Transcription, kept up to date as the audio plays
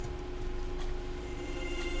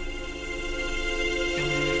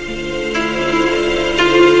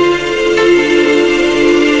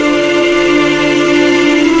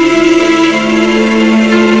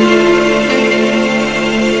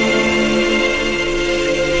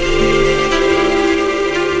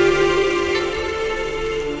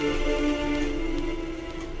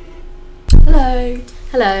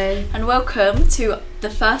welcome to the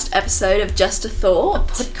first episode of Just a Thought.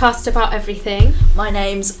 A podcast about everything. My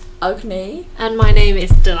name's Agni. And my name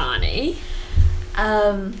is Delani.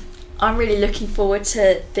 I'm really looking forward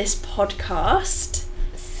to this podcast.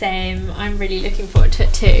 Same, I'm really looking forward to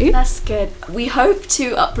it too. That's good. We hope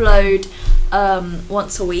to upload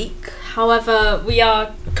once a week. However, we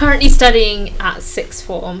are currently studying at sixth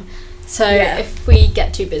form, so if we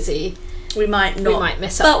get too busy, we might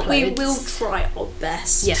miss uploads. But we will try our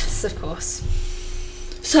best. Yes, of course.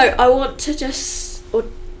 So I want to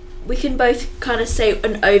we can both kind of say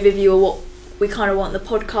an overview of what we kind of want the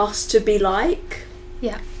podcast to be like.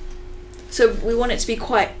 Yeah. So we want it to be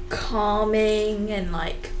quite calming and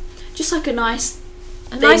just like a nice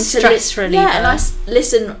stress reliever. Yeah, a nice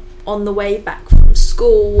listen on the way back from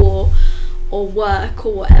school or work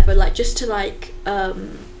or whatever, just to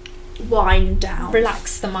wind down,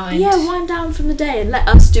 relax the mind. Yeah, wind down from the day and let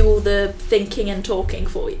us do all the thinking and talking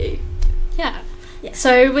for you. Yeah.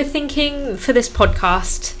 So we're thinking for this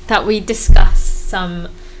podcast that we discuss some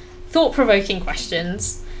thought-provoking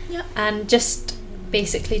questions and just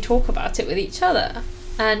basically talk about it with each other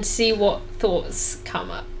and see what thoughts come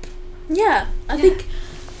up. Yeah, I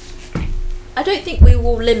don't think we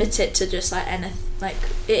will limit it to just anything.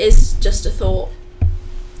 It is just a thought,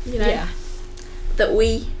 that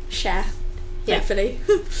we share. Hopefully,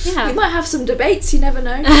 we might have some debates. You never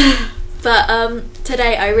know. But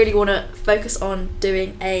today, I really want to focus on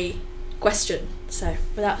doing a question. So,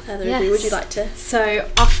 without further ado, would you like to? So,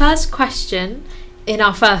 our first question in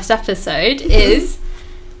our first episode is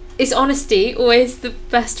honesty always the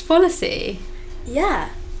best policy? Yeah.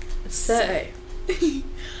 So, in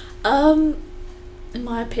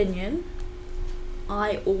my opinion,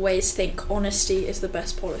 I always think honesty is the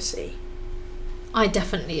best policy. I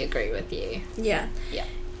definitely agree with you. Yeah.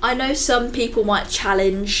 I know some people might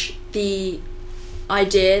challenge the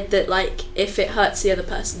idea that if it hurts the other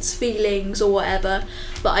person's feelings or whatever,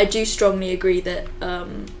 but I do strongly agree that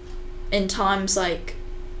in times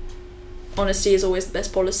honesty is always the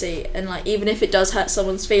best policy, and even if it does hurt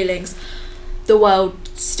someone's feelings, the world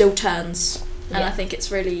still turns, and I think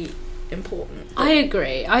it's really important. I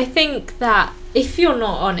agree. I think that if you're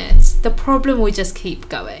not honest, the problem will just keep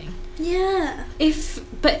going. Yeah.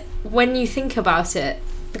 But when you think about it,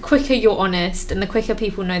 the quicker you're honest and the quicker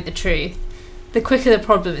people know the truth, the quicker the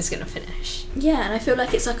problem is going to finish. Yeah, and I feel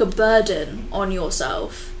like it's a burden on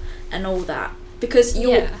yourself and all that, because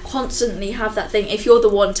you'll constantly have that thing. If you're the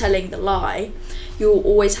one telling the lie, you'll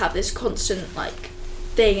always have this constant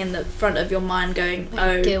thing in the front of your mind going,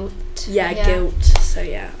 guilt. Guilt. So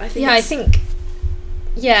I think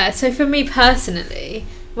so for me personally,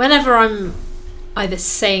 whenever I'm either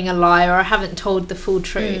saying a lie or I haven't told the full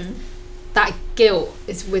truth, that guilt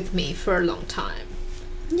is with me for a long time.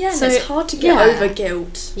 Yeah, so it's hard to get over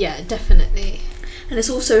guilt. Yeah, definitely. And it's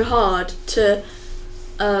also hard to,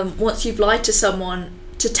 once you've lied to someone,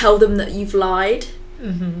 to tell them that you've lied.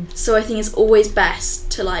 Mm-hmm. So I think it's always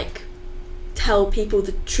best to tell people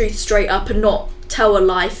the truth straight up and not tell a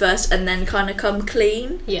lie first and then kind of come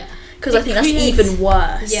clean. Yeah. Because I think that's even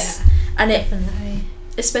worse. Yeah. And definitely.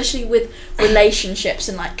 Especially with relationships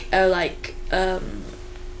and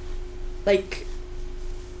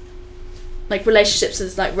relationships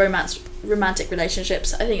as romantic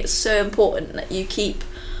relationships, I think it's so important that you keep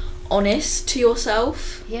honest to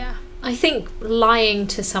yourself. Yeah. I think lying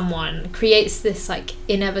to someone creates this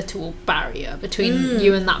inevitable barrier between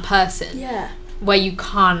you and that person. Yeah. Where you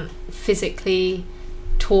can't physically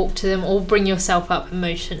talk to them or bring yourself up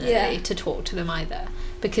emotionally to talk to them either.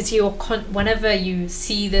 Because you're whenever you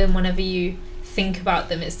see them, whenever you think about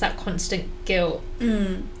them, it's that constant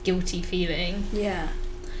guilty feeling. Yeah.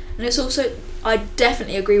 And it's also, I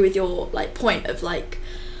definitely agree with your point of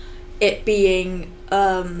it being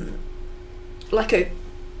a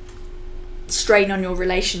strain on your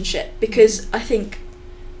relationship, because I think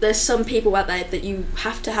there's some people out there that you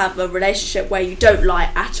have to have a relationship where you don't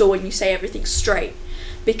lie at all and you say everything straight,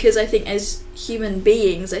 because I think as human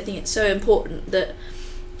beings, I think it's so important that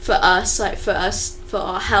for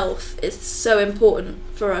our health, it's so important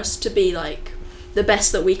for us to be the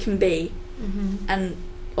best that we can be. And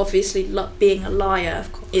obviously being a liar,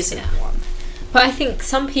 of course, isn't one. But I think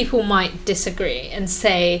some people might disagree and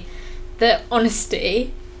say that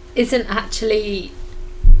honesty doesn't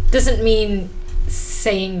mean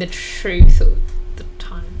saying the truth all the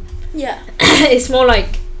time. Yeah. It's more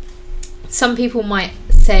some people might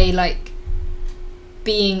say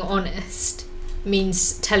being honest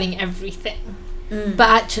means telling everything, but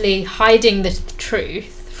actually hiding the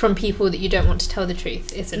truth from people that you don't want to tell the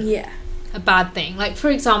truth isn't a bad thing. For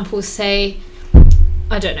example, say,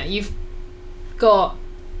 I don't know, you've got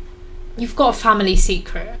you've got a family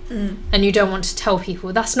secret and you don't want to tell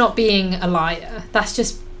people, that's not being a liar. That's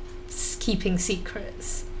just keeping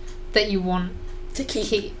secrets that you want to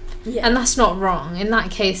keep. Yeah. And that's not wrong. In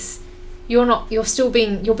that case, you're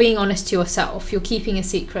being honest to yourself. You're keeping a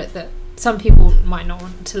secret that some people might not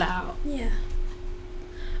want to let out. Yeah.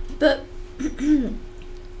 But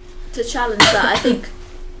to challenge that, I think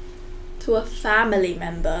to a family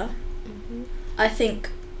member, I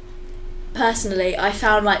think personally I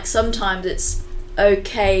found like sometimes it's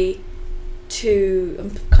okay to,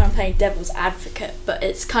 I'm kind of playing devil's advocate, but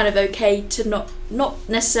it's kind of okay to not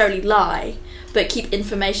necessarily lie, but keep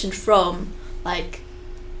information from like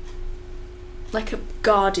a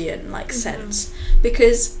guardian sense,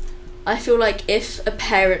 because I feel like if a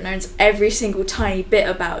parent knows every single tiny bit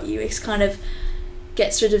about you, it's kind of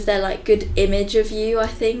gets rid of their like good image of you, I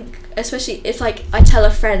think. Especially if like I tell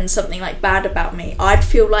a friend something like bad about me, I'd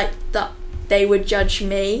feel like that they would judge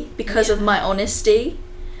me because of my honesty,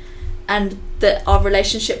 and that our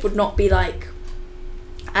relationship would not be like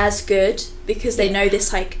as good because they know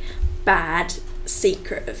this like bad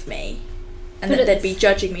secret of me, and that they'd be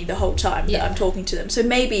judging me the whole time that I'm talking to them. So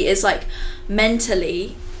maybe it's like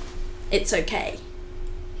mentally it's okay.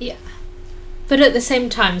 Yeah. But at the same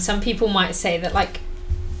time, some people might say that like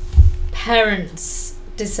parents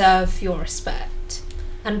deserve your respect,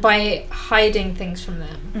 and by hiding things from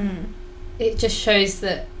them, it just shows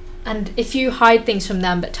that. And if you hide things from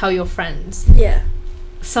them but tell your friends,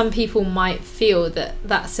 some people might feel that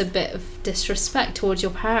that's a bit of disrespect towards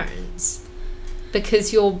your parents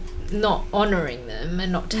because you're not honouring them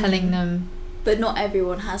and not telling them. But not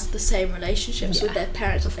everyone has the same relationships with their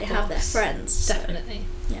parents as they have their friends. Definitely.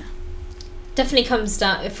 So. Yeah. Definitely comes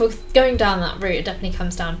down, if we're going down that route, it definitely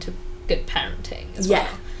comes down to good parenting as well.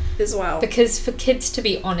 As well. Because for kids to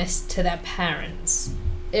be honest to their parents,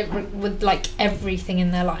 with like everything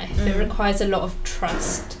in their life, it requires a lot of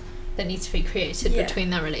trust that needs to be created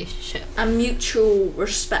between their relationship. And mutual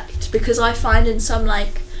respect, because I find in some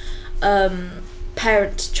like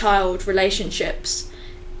parent-child relationships,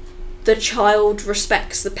 the child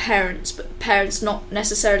respects the parents, but the parents not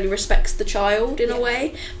necessarily respects the child in a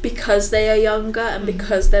way, because they are younger and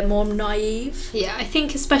because they're more naive. Yeah, I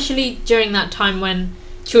think especially during that time when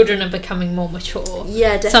children are becoming more mature.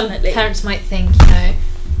 Yeah, definitely. Some parents might think,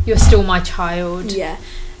 you're still my child. Yeah.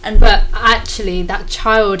 But actually that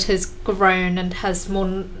child has grown and has more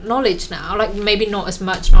knowledge now. Like maybe not as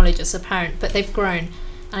much knowledge as a parent, but they've grown.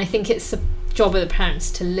 And I think it's the job of the parents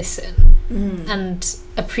to listen and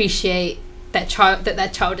appreciate that their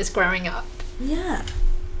child is growing up. Yeah.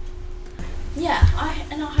 Yeah, I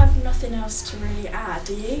have nothing else to really add,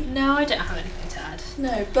 do you? No, I don't have anything to add.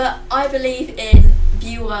 No, but I believe in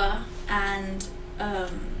viewer and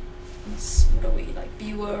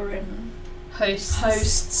viewer and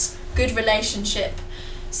hosts, good relationship.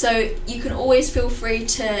 So you can always feel free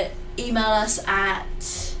to email us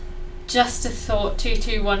at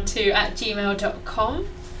justathought2212@gmail.com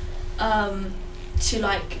to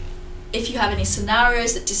like if you have any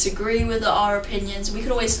scenarios that disagree with our opinions. We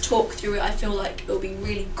can always talk through it. I feel like it'll be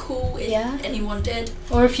really cool if anyone did.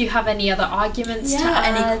 Or if you have any other arguments to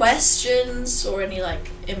add. Any questions or any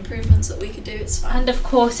like improvements that we could do, it's fine. And of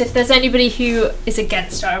course, if there's anybody who is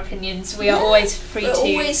against our opinions, we are always free to.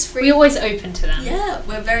 We're always open to them. Yeah,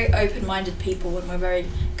 we're very open-minded people and we're very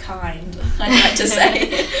kind, I'd like to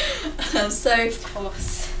say. So, of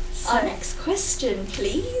course. Our next question,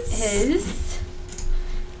 please, is: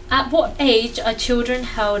 at what age are children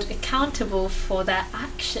held accountable for their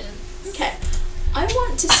actions? Okay, I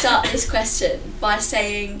want to start this question by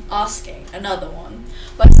asking another one,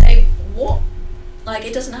 by saying what, like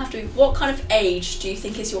it doesn't have to be, what kind of age do you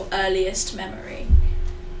think is your earliest memory?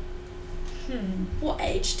 What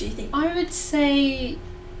age do you think? I would say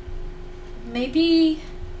maybe...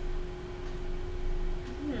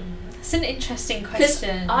 It's an interesting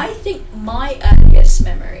question. I think my earliest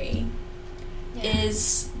memory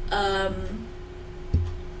is...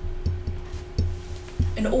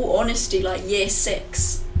 in all honesty, like year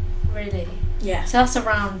 6. Really? Yeah. So that's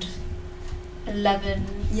around 10,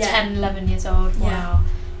 11 years old. Wow. Yeah.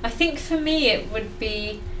 I think for me it would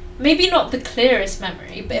be maybe not the clearest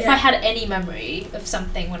memory, but if I had any memory of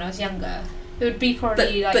something when I was younger, it would be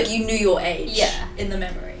probably but you knew your age in the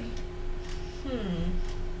memory.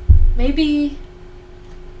 Maybe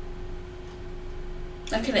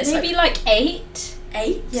maybe like 8.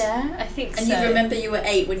 8? Yeah, I think so. And you remember you were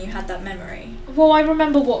 8 when you had that memory? Well, I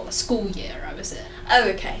remember what school year I was in. Oh,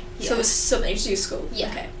 okay. Yeah. So it was something to do with school? Yeah.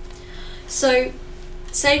 Okay. So,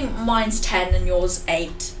 say mine's 10 and yours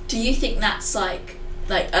 8. Do you think that's like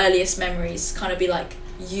earliest memories kind of be like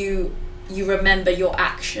you you remember your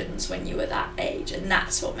actions when you were that age, and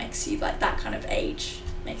that's what makes you, like, that kind of age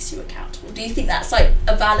makes you accountable. Do you think that's, like,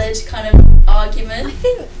 a valid kind of argument? I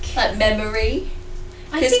think... Like, memory?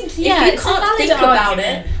 I think, if you can't think about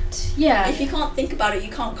it, yeah. if you can't think about it, you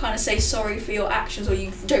can't kind of say sorry for your actions, or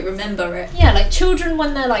you don't remember it. Yeah, like, children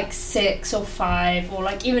when they're, like, 6 or 5, or,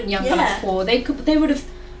 like, even younger, like 4, they would have,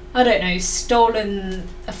 I don't know, stolen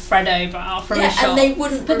a Freddo bar from a shop. And they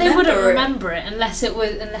wouldn't remember it unless they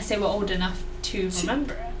were old enough to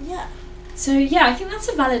remember it. Yeah. So, yeah, I think that's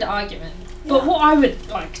a valid argument. But what I would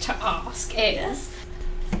like to ask is,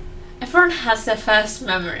 everyone has their first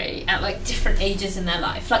memory at, like, different ages in their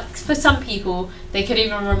life. Like, for some people, they could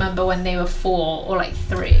even remember when they were 4 or, like,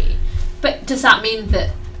 3. But does that mean that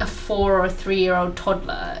a 4 or a 3-year-old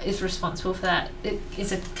toddler is responsible for that,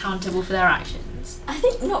 is accountable for their actions? I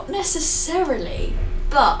think not necessarily,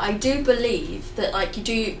 but I do believe that, like, you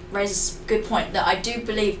do raise a good point, that I do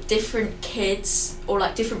believe different kids, or,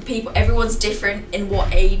 like, different people, everyone's different in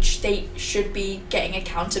what age they should be getting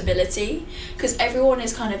accountability, because everyone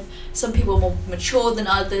is kind of, some people are more mature than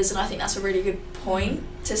others, and I think that's a really good point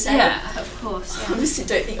to say. Yeah, of course. Yeah. I obviously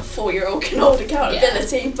don't think a 4-year-old can hold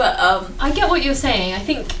accountability, but I get what you're saying. I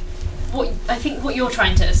think what you're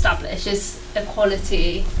trying to establish is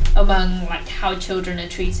equality among, like, how children are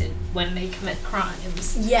treated when they commit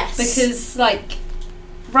crimes. Yes. Because, like,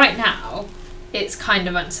 right now, it's kind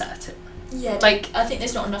of uncertain. Yeah, like, I think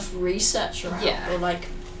there's not enough research around, or, like,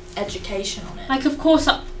 education on it. Like, of course,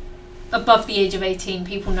 above the age of 18,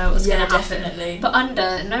 people know what's going to happen. Definitely. But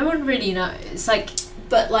under, no one really knows. Like,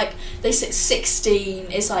 but, like, they say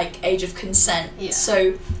 16 is, like, age of consent. Yeah.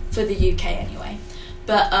 So, for the UK anyway.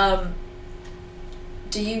 But,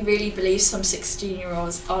 do you really believe some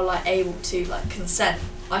 16-year-olds are, like, able to, like, consent?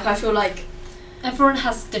 Like, I feel like... everyone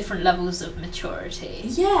has different levels of maturity.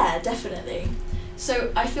 Yeah, definitely.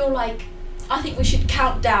 So, I feel like... I think we should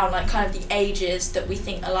count down, like, kind of the ages that we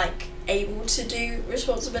think are, like, able to do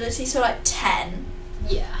responsibility. So, like, 10.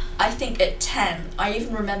 Yeah. I think at 10, I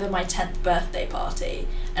even remember my 10th birthday party,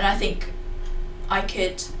 and I think I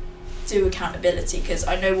could do accountability because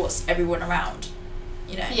I know what's everyone around,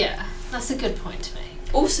 you know? Yeah, that's a good point to make.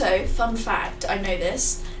 Also, fun fact, I know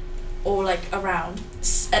this, or, like, around,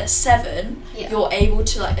 at 7, you're able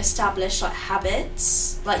to, like, establish, like,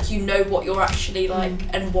 habits, like, you know what you're actually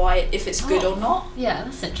like, and why, if it's good or not. Yeah,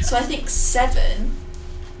 that's interesting. So I think 7...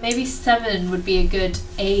 maybe 7 would be a good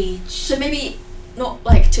age. So maybe not,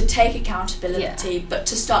 like, to take accountability, but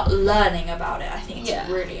to start learning about it. I think it's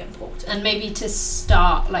really important. And maybe to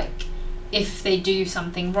start, like, if they do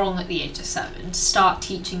something wrong at the age of 7, start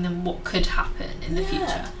teaching them what could happen in the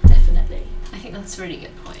future. Definitely. I think that's a really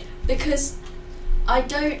good point. Because I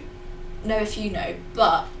don't know if you know,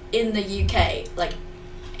 but in the UK, like,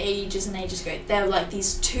 ages and ages ago, there were, like,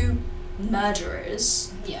 these 2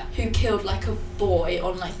 murderers who killed, like, a boy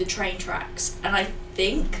on, like, the train tracks, and I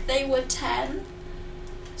think they were 10.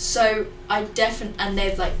 So I and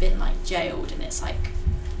they've, like, been, like, jailed, and it's, like,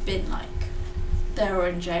 been, like, they're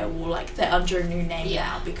in jail, or, like, they're under a new name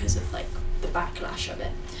now because of, like, the backlash of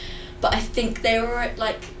it. But I think they were at,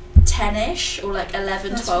 like, 10ish, or, like,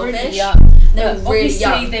 11, 12ish. Really young. They're really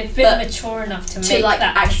young. Obviously, they've been mature enough to make, like,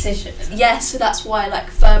 that decision. Yeah, so that's why I, like,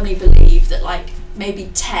 firmly believe that, like, maybe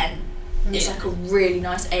 10 is, like, a really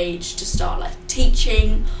nice age to start, like,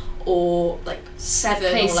 teaching, or, like,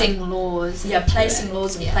 7, placing or, like, laws. Yeah, placing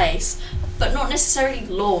laws in place, but not necessarily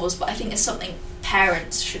laws. But I think it's something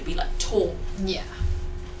parents should be, like, taught. Yeah.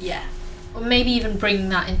 Or maybe even bring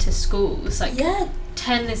that into schools. Like,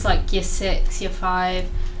 10 is, like, year 6, year 5.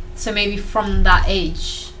 So maybe from that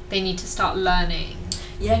age, they need to start learning.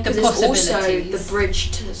 Yeah, because it's also the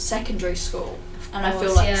bridge to secondary school. And I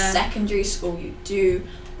feel like secondary school, you do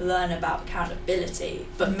learn about accountability,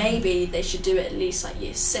 but maybe they should do it at least, like,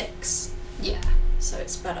 year 6. Yeah. So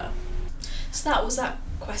it's better. So that was that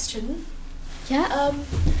question. Yeah.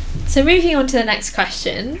 So moving on to the next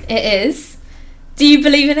question, it is, do you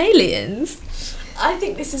believe in aliens? I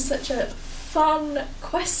think this is such a fun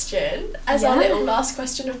question as our little last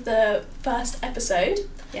question of the first episode.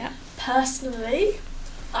 Yeah. Personally,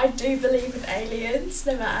 I do believe in aliens,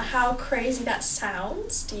 no matter how crazy that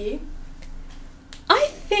sounds. Do you? I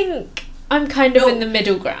think I'm kind of in the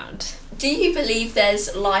middle ground. Do you believe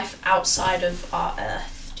there's life outside of our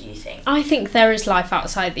Earth, do you think? I think there is life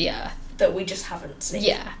outside the Earth. That we just haven't seen.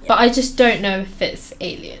 Yeah, but I just don't know if it's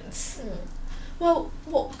aliens. Well,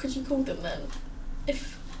 what could you call them then?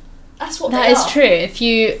 If that's what that they are. That is true. If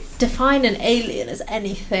you define an alien as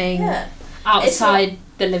anything outside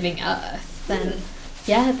the living Earth, then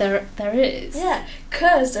there is. Yeah,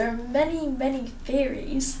 because there are many, many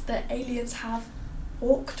theories that aliens have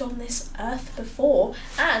walked on this earth before.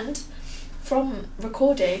 And from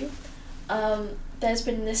recording, there's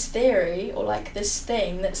been this theory, or like this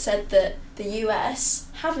thing that said that the US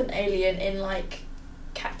have an alien in like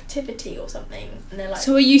captivity or something, and they're like,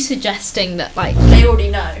 So are you suggesting that like they already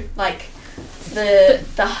know, like the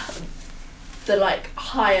like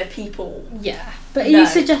higher people? Yeah, but are No. you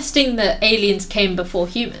suggesting that aliens came before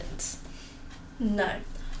humans? No,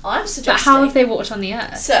 I'm suggesting. But how have they walked on the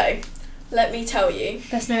earth? So, let me tell you,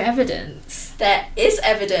 There's no evidence. there is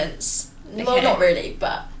evidence. Well, Okay. not really,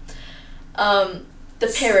 but the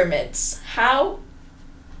pyramids. How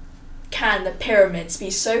can the pyramids be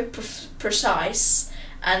so precise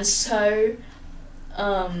and so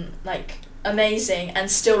like amazing and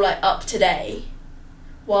still like up to date,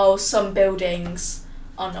 while some buildings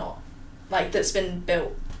are not, like that's been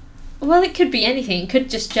built? Well, it could be anything. It could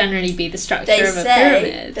just generally be the structure They of a say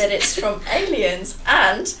pyramid. that it's from aliens,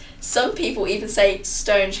 and some people even say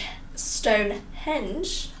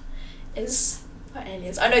Stonehenge is by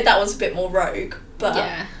aliens. I know that one's a bit more rogue, but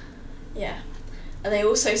yeah. And they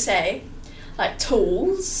also say like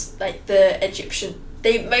tools, like the Egyptian.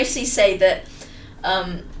 They mostly say that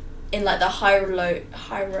in like the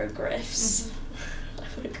hieroglyphs,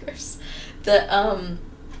 that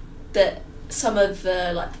that some of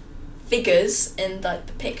the like figures in like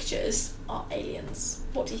the pictures are aliens.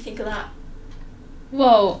 What do you think of that?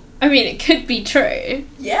 Well, I mean, it could be true,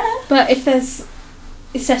 Yeah. but if there's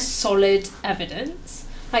solid evidence,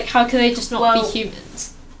 like how can they just not Well- be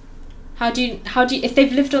humans? How do you if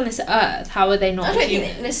they've lived on this earth, how are they not I don't human?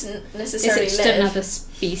 think they Is necessarily it just live. another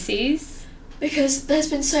species? Because there's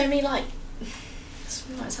been so many like, this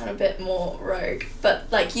might sound a bit more rogue, but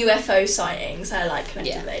like UFO sightings are like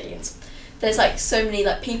connected Yeah. with aliens. There's like so many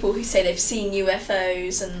like people who say they've seen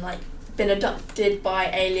UFOs and like been abducted by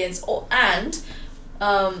aliens,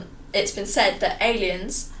 it's been said that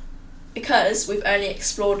aliens, because we've only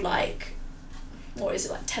explored like, what is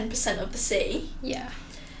it, like 10% of the sea, Yeah.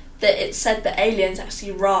 that it's said that aliens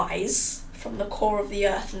actually rise from the core of the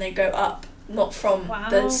earth and they go up, not from Wow.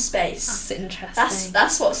 the space. That's interesting.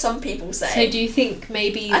 That's what some people say. So do you think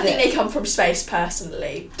maybe I think they come from space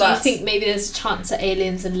personally, do but you think maybe there's a chance that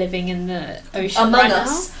aliens are living in the ocean among right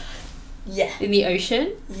us, now? yeah, In the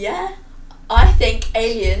ocean? yeah. I think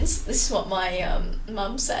aliens. This is what my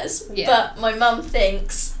mum says. Yeah. But my mum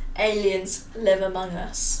thinks aliens live among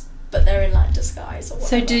us, but they're in like disguise or whatever.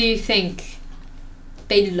 So do you think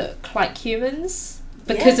they look like humans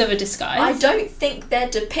because of a disguise? I don't think they're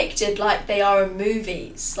depicted like they are in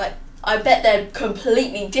movies. Like, I bet they're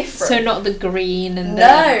completely different. So not the green and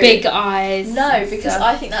No. the big eyes. No, and because stuff.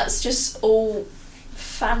 I think that's just all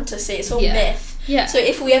fantasy. It's all Yeah. myth. Yeah. So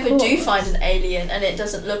if we ever do course. find an alien and it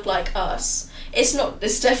doesn't look like us, it's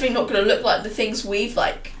definitely not going to look like the things we've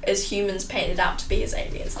like as humans painted out to be as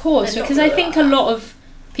aliens. Of course, They're not because gonna I look think like a that. lot of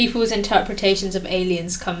people's interpretations of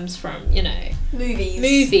aliens comes from,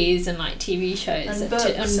 movies and like TV shows. and that books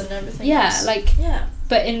and and everything. yeah, else. like, yeah,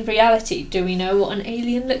 but in reality, do we know what an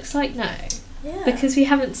alien looks like? No. yeah. Because we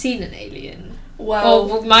haven't seen an alien. well,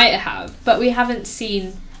 Or we might have, but we haven't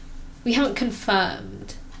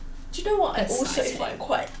confirmed. do you know what I a also sighting. find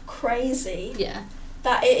quite crazy? Yeah.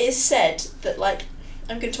 That it is said that, like,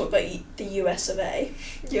 I'm going to talk about the USA,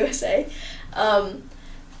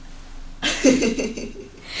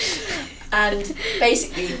 and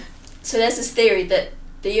basically, so there's this theory that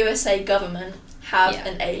the USA government have Yeah.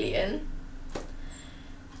 an alien.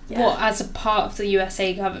 What, as a part of the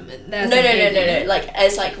USA government? No, like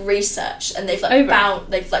as like research, and they've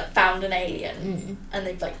like found an alien, and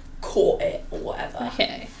they've like caught it or whatever.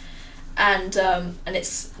 Okay. And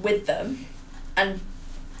it's with them, and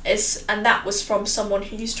that was from someone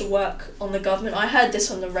who used to work on the government. I heard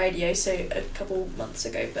this on the radio a couple months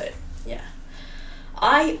ago, but yeah,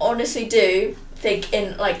 I honestly do think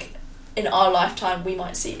in our lifetime we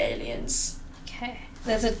might see aliens. Okay.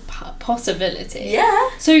 There's a possibility. Yeah.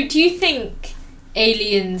 So do you think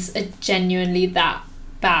aliens are genuinely that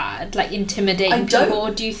bad, like intimidating I don't. people, or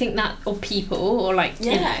do you think that, or people, or like,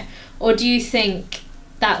 Yeah. or do you think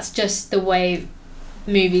that's just the way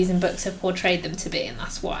movies and books have portrayed them to be, and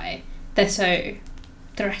that's why they're so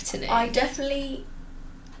threatening? I definitely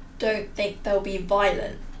don't think they'll be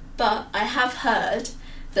violent, but I have heard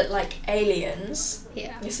that like aliens.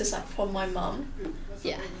 Yeah. This is like from my mum.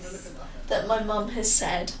 Yes. That my mum has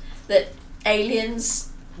said that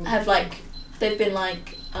aliens have they've been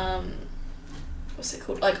what's it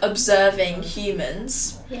called, like observing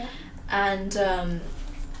humans, Yeah. and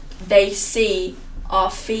they see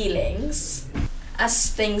our feelings as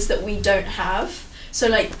things that we don't have. So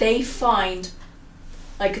like they find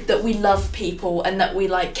like that we love people and that we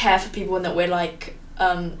like care for people and that we're like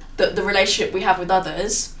the relationship we have with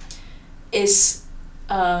others is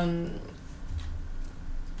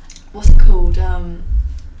what's it called,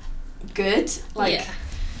 good, like, Yeah.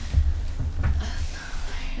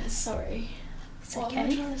 sorry, It's what okay. am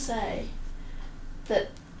I trying to say? That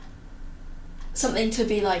something to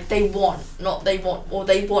be like they want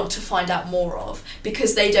to find out more of,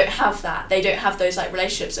 because they don't have that, they don't have those like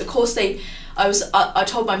relationships. Of course I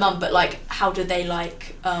told my mum, but like how do they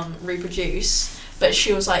like reproduce? But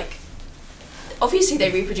she was like, obviously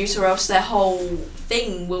they reproduce or else their whole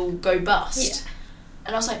thing will go bust. Yeah.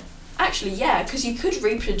 And I was like, actually yeah, because you could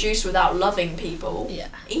reproduce without loving people Yeah.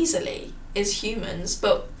 easily as humans,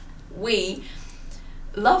 but we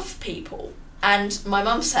love people. And my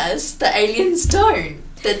mum says that aliens don't.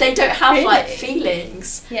 That they don't have like Really?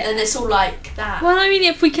 feelings. Yeah. And it's all like that. Well, I mean,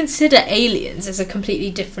 if we consider aliens as a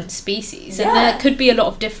completely different species, and Yeah. there could be a lot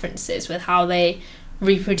of differences with how they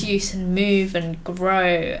reproduce and move and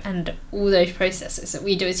grow and all those processes that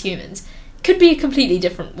we do as humans, could be a completely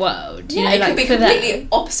different world. You yeah, know, it like could be for completely them.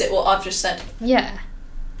 opposite what I've just said. Yeah.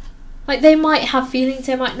 Like, they might have feelings,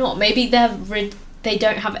 they might not. Maybe they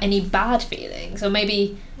don't have any bad feelings, or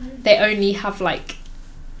maybe they only have, like,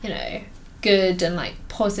 you know, good and, like,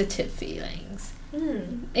 positive feelings.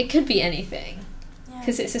 It could be anything,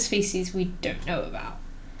 because it's a species we don't know about.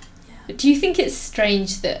 Yeah. But do you think it's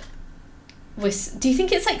strange that do you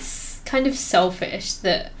think it's, like, kind of selfish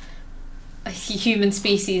that a human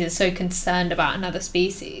species is so concerned about another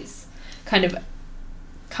species kind of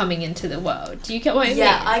coming into the world? Do you get what I mean?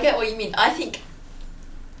 Yeah, I get what you mean. I think,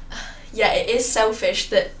 yeah, it is selfish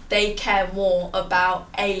that they care more about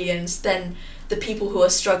aliens than the people who are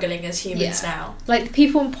struggling as humans Yeah. now. Like, the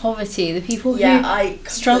people in poverty, the people Yeah, who I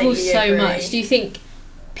struggle completely so agree. much. Do you think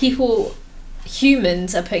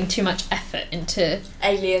humans are putting too much effort into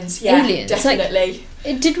Aliens, yeah, Aliens, like- definitely.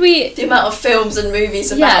 did we The amount of films and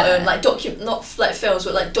movies about Yeah. them, like not like films,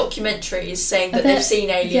 but like documentaries saying Are that there- they've seen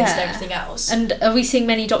aliens yeah. and everything else. and are we seeing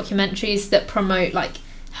many documentaries that promote, like,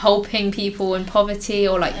 helping people in poverty,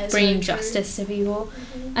 or like That is bringing very true. justice to people?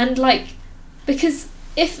 Mhm. And, like, because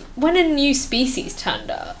when a new species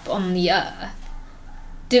turned up on the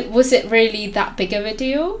earth, was it really that big of a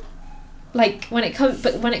deal? Like, when it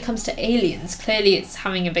comes to aliens, clearly it's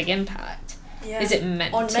having a big impact. Yeah. Is it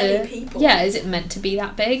meant on to? many people? Yeah, is it meant to be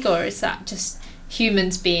that big, or is that just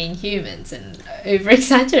humans being humans and over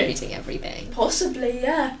exaggerating everything? Possibly,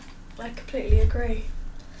 yeah. I completely agree.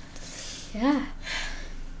 Yeah.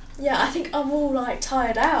 Yeah, I think I'm all like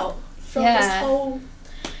tired out from Yeah. this whole.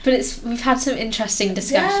 But we've had some interesting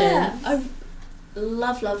discussions. Yeah, I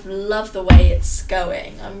love the way it's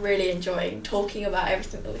going. I'm really enjoying talking about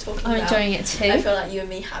everything that we're talking I'm about. enjoying it too. I feel like you and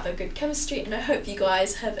me have a good chemistry, and I hope you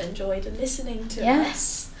guys have enjoyed listening to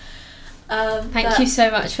Yes. us. Thank you so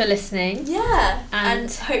much for listening. Yeah, And-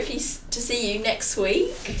 and hopefully to see you next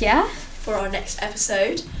week Yeah. for our next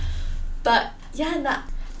episode. But yeah, and that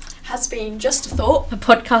has been Just a Thought. A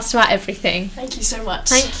podcast about everything. Thank you so much.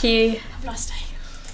 Thank you. Have a nice day.